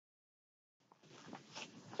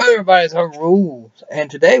everybody's her rules. And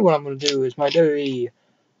today what I'm going to do is my WWE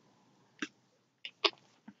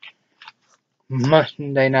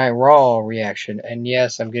Monday Night Raw reaction. And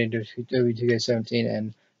yes, I'm getting to WWE 2K17.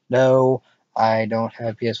 And no, I don't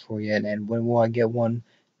have PS4 yet. And when will I get one?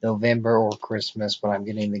 November or Christmas. But I'm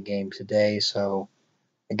getting the game today. So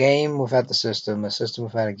a game without the system. A system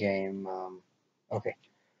without a game. Okay.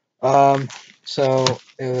 So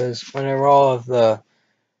it was Monday Night Raw of the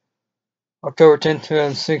October 10th,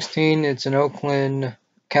 2016. It's in Oakland,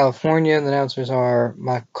 California. The announcers are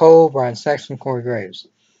Mike Cole, Brian Saxton, Corey Graves.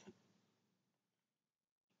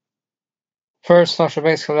 First, Sasha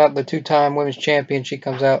Banks comes out, the two-time women's champion. She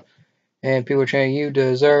comes out, and people are chanting, "You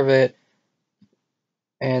deserve it."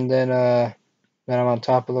 And then I'm on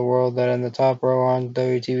top of the world. Then in the top row on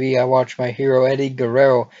WTV, I watch my hero, Eddie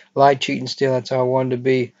Guerrero, lie, cheat, and steal. That's how I wanted to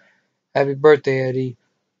be. Happy birthday, Eddie.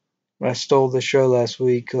 I stole the show last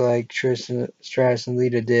week like Tristan Stratus and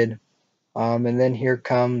Lita did. And then here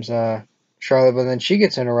comes Charlotte, but then she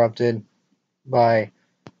gets interrupted by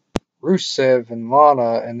Rusev and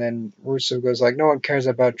Lana, and then Rusev goes like, "No one cares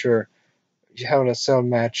about your Hell in a Cell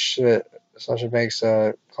match." Sasha Banks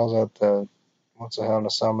calls out the what's a Hell in a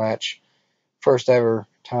Cell match, first ever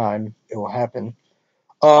time it will happen.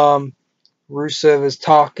 Rusev is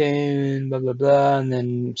talking, blah blah blah, and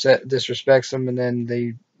then disrespects him, and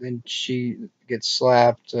then she gets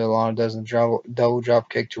slapped. Lana does a double drop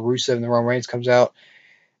kick to Rusev, and the Roman Reigns comes out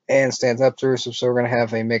and stands up to Rusev. So we're gonna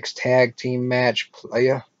have a mixed tag team match.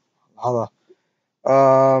 Playa, holla.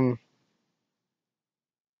 Sorry,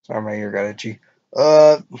 my ear got itchy.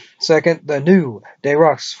 Second, the new Day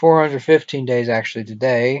Rocks. 415 days actually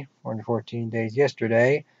today. 414 days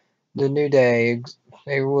yesterday. The new day.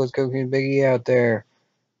 Xavier Woods cooking Biggie out there.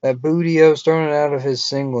 That Bootio's throwing it out of his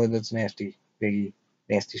singlet. That's nasty, Biggie.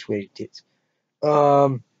 Nasty, sweaty tits.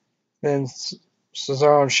 Then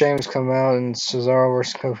Cesaro and Sheamus come out, and Cesaro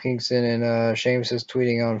versus Kofi Kingston, and Sheamus is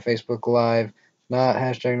tweeting on Facebook Live, not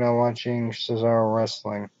watching Cesaro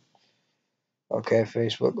wrestling. Okay,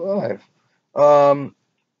 Facebook Live. And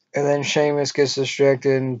then Sheamus gets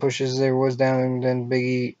distracted and pushes their Woods down, and then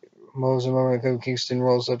Biggie moves him over, and Kofi Kingston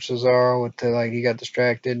rolls up Cesaro with he got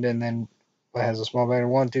distracted, and then has a small banner.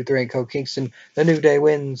 1, 2, 3, and Kofi Kingston, the New Day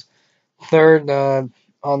wins. Third, on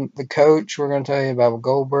the coach, we're going to tell you about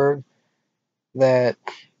Goldberg. That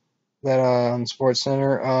on Sports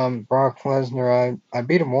Center, Brock Lesnar, I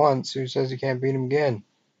beat him once. Who says you can't beat him again?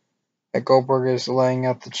 That Goldberg is laying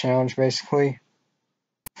out the challenge, basically.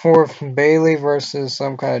 Fourth, Bailey versus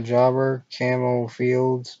some kind of jobber, Camel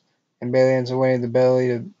Fields, and Bailey ends up winning the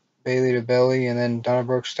Bailey to belly, and then Donna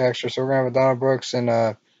Brooks attacks her. So we're gonna have Donna Brooks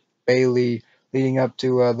and Bailey leading up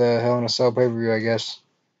to the Hell in a Cell pay-per-view, I guess.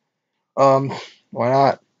 Why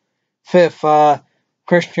not? Fifth,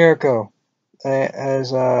 Chris Jericho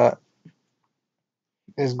as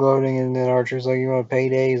is gloating, and then Archer's like, "You want a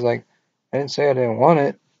payday?" He's like, "I didn't say I didn't want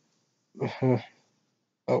it."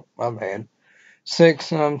 Oh, my bad. Six,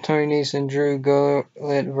 Tony Nese and Drew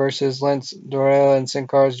Gullit versus Lince Dorado and Sin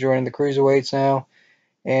Cara's joining the Cruiserweights now.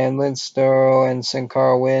 And Lince Dorado and Sin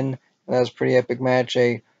Cara win. And that was a pretty epic match.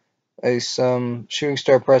 Some shooting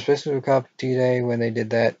star press. Basically, we copied today when they did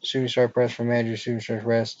that. Shooting star press from Andrew, shooting star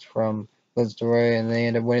rest from Lince Dorado, and they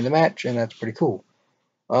end up winning the match, and that's pretty cool.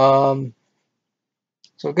 So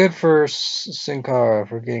good for Sin Cara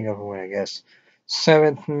for getting up a win, I guess.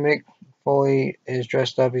 Seventh, Mick Foley is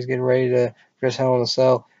dressed up. He's getting ready to dress Hell in a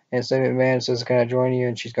Cell. And Stephanie McMahon says, "Can I join you?"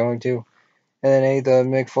 And she's going to. And then eighth,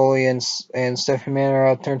 Mick Foley and Stephanie McMahon are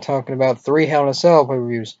out there talking about 3 Hell in a Cell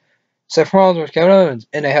pay-per-views. Seth Rollins versus Kevin Owens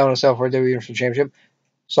in a Hell in a Cell for the WWE Universal Championship.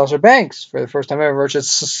 Sasha Banks for the first time ever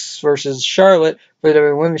versus Charlotte for the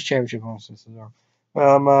WWE Women's Championship.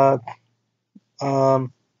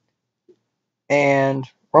 And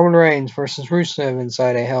Roman Reigns versus Rusev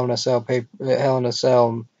inside a Hell in a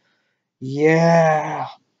Cell. Yeah,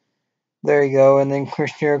 there you go. And then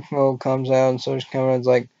Chris Jericho comes out, and so he's coming. It's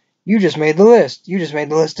like, "You just made the list. You just made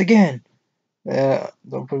the list again."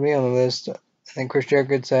 Don't put me on the list. And then Chris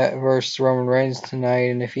Jericho gets versus Roman Reigns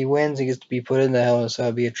tonight, and if he wins, he gets to be put in the Hell in a Cell.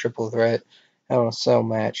 It'll be a triple threat Hell in a Cell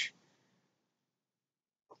match.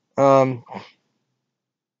 Nine,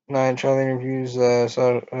 Charlie interviews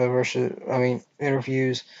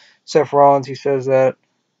Seth Rollins. He says that,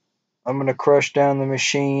 "I'm gonna crush down the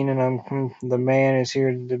machine, and the man is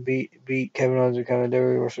here to beat Kevin Owens to become the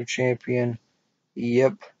WWE Universal Champion."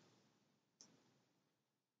 Yep.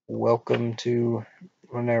 Welcome to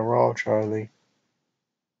Monday Night Raw, Charlie.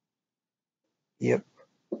 Yep.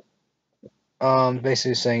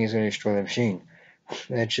 Basically saying he's gonna destroy the machine,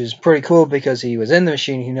 which is pretty cool because he was in the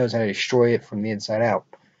machine. He knows how to destroy it from the inside out.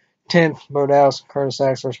 10th, Bo Dallas and Curtis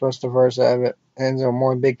Axel are supposed to verse Enzo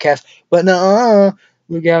More and Big Cass. But no,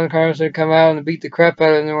 Luke Gallows and Carlos would come out and beat the crap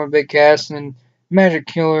out of Enzo and Big Cass, and then Magic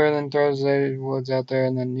Killer, and then throws the Woods out there,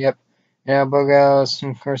 and then, yep. Now Bo Dallas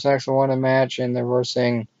and Curtis Axel won a match, and they're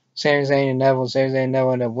versing Sami Zayn and Neville. Sami Zayn and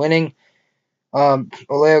Neville end up winning.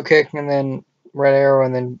 Oleo kick, and then Red Arrow,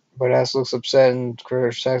 and then Bo Dallas looks upset, and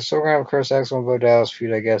Curtis Axel. So we're going to have Curtis Axel and Bo Dallas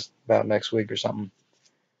feud, I guess, about next week or something.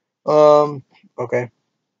 Okay.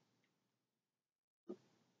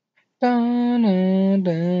 Dun, dun,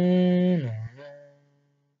 dun,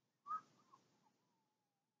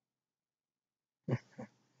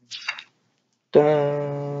 dun,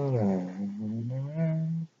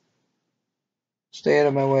 dun. Stay out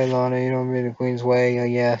of my way, Lana. You don't mean the Queen's way.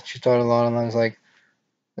 Yeah, she started Lana, and I was like,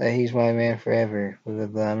 that he's my man forever. Blah,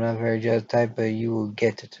 blah. I'm not very judge type, but you will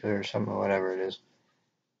get it, or something, whatever it is.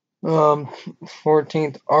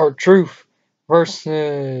 14th, R-Truth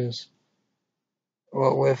versus,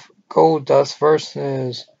 well, with Gold Dust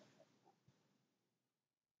versus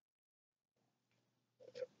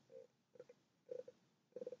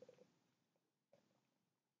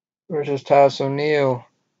Titus O'Neil,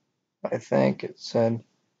 I think it said.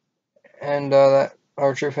 And that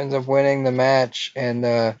R-Truth ends up winning the match, and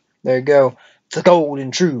there you go. The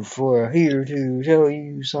Golden Truth, we're here to tell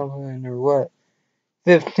you something, or what.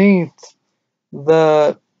 15th,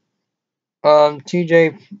 the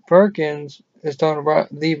TJ Perkins is talking about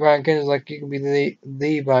the Brian Kendrick, like you can be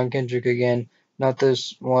the Brian Kendrick again, not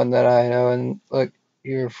this one that I know, and look,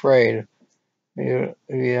 you're afraid. You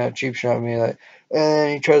cheap shot me, like,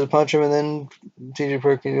 and he tries to punch him, and then TJ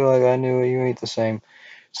Perkins, you're like, I knew it, you ain't the same.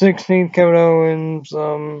 16th, Kevin Owens,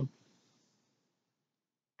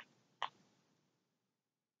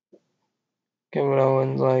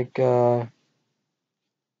 like, oh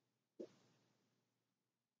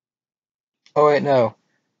wait, no.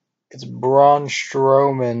 It's Braun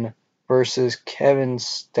Strowman versus Kevin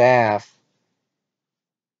Staff.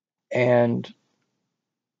 And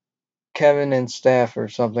Kevin and Staff or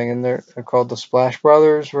something. And they're called the Splash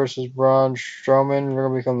Brothers versus Braun Strowman. They're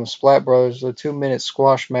going to become the Splat Brothers. A 2-minute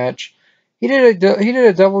squash match. He did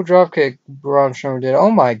a double drop kick, Braun Strowman did.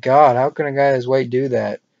 Oh my god, how can a guy his weight do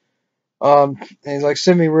that? And he's like,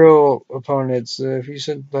 send me real opponents. If you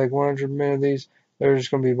send like 100 men of these, they're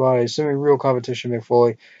just going to be bodies. Send me real competition, Mick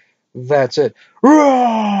Foley. That's it. Do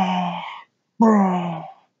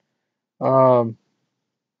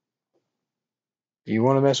you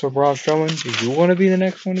want to mess with Braun Strowman? Do you want to be the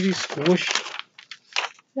next one to be squished?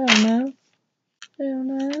 Hell no. Hell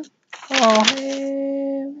no. Oh,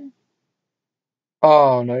 hell.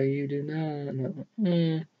 Oh, no, you do not.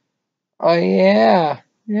 No. Oh, yeah.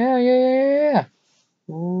 Yeah.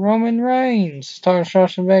 Roman Reigns. Talking to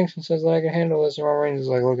Sasha Banks and says that I can handle this. And Roman Reigns is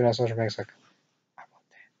like looking at Sasha Banks like, I want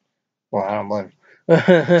that. Well, I don't blame him.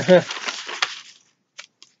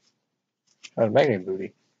 That's a magnet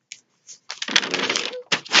booty.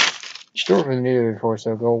 Store for the new before,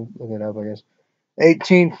 so go look it up, I guess.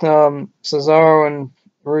 18th, Cesaro and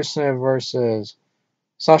Rusev versus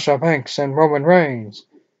Sasha Banks and Roman Reigns.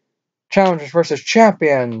 Challengers versus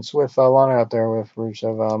champions with Lana out there with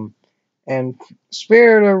Rusev. And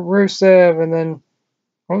Spear to Rusev, and then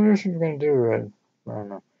what was Rusev going to do? I don't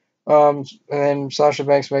know. And then Sasha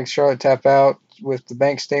Banks makes Charlotte tap out with the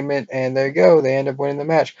bank statement, and there you go. They end up winning the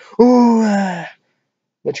match. Ooh, the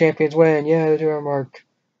champions win. Yeah, they do our mark.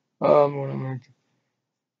 What a mark.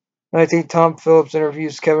 19th, Tom Phillips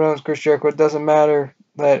interviews Kevin Owens, Chris Jericho. It doesn't matter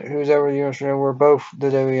that who's ever the Universal, we're both the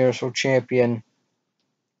WWE Universal Champion.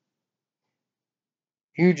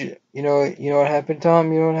 You know what happened,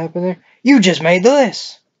 Tom? You know what happened there? You just made the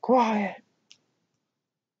list. Quiet.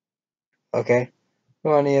 Okay.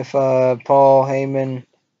 Funny if Paul Heyman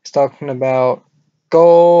is talking about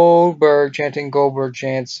Goldberg, chanting Goldberg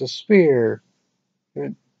chants a spear.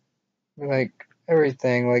 Like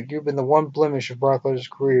everything. Like you've been the one blemish of Brock Lesnar's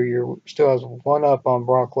career. You still has one up on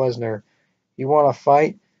Brock Lesnar. You want to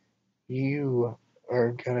fight? You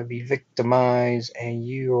are gonna be victimized, and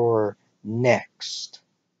you're next.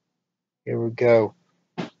 Here we go.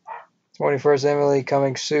 21st Emily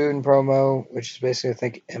coming soon promo, which is basically I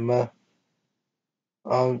think Emma.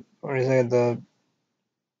 What do you think of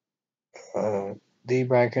the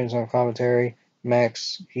Brian Kearns on commentary?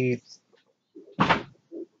 Max Heath.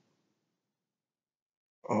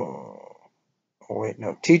 Oh wait,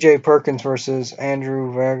 no. TJ Perkins versus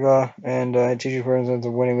Andrew Verga, and TJ Perkins ends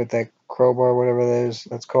up winning with that crowbar, whatever that is.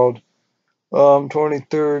 That's called.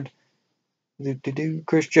 23rd.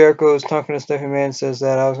 Chris Jericho is talking to Stephanie Man, says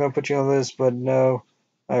that I was going to put you on the list, but no,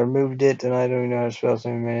 I removed it, and I don't even know how to spell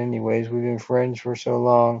Stephanie Man anyways. We've been friends for so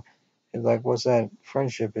long, It's like, what's that?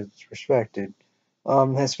 Friendship is respected.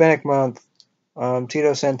 Hispanic month.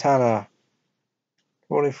 Tito Santana.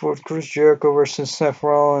 24th, Chris Jericho versus Seth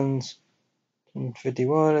Rollins.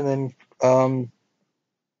 51, and then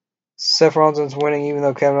Seth Rollins is winning, even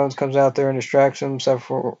though Kevin Owens comes out there and distracts him. Seth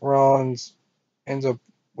Rollins ends up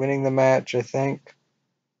winning the match, I think.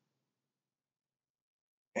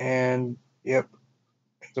 And yep,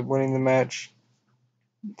 ends up winning the match.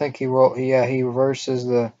 I think he reverses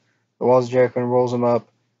the walls of Jericho and rolls him up.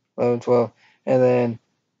 11-12, and then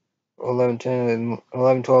 11-10 and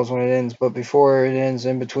 11-12 is when it ends. But before it ends,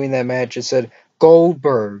 in between that match, it said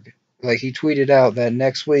Goldberg. Like he tweeted out that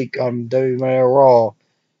next week on WWE Raw,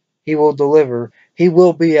 he will deliver. He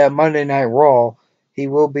will be at Monday Night Raw. He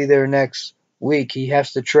will be there next week. He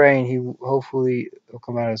has to train. He hopefully will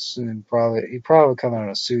come out as soon. He probably come out in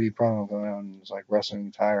a suit. He probably will come out in his like wrestling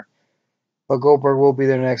attire. But Goldberg will be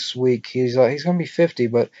there next week. He's gonna be 50,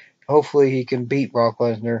 but hopefully he can beat Brock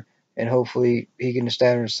Lesnar, and hopefully he can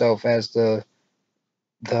establish himself as the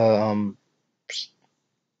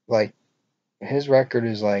like his record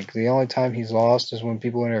is like the only time he's lost is when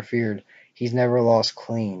people interfered. He's never lost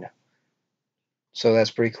clean, so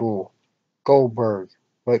that's pretty cool. Goldberg,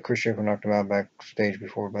 but Chris Jericho knocked him out backstage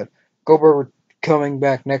before. But Goldberg coming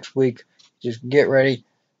back next week. Just get ready.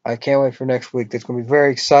 I can't wait for next week. That's going to be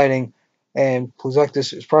very exciting. And please like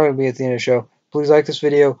this. It's probably going to be at the end of the show. Please like this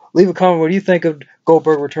video. Leave a comment. What do you think of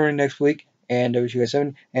Goldberg returning next week and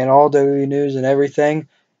WTS7 and all WWE news and everything?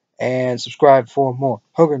 And subscribe for more.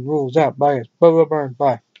 Hogan rules out. Bye. Bye. Bye.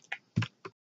 Bye.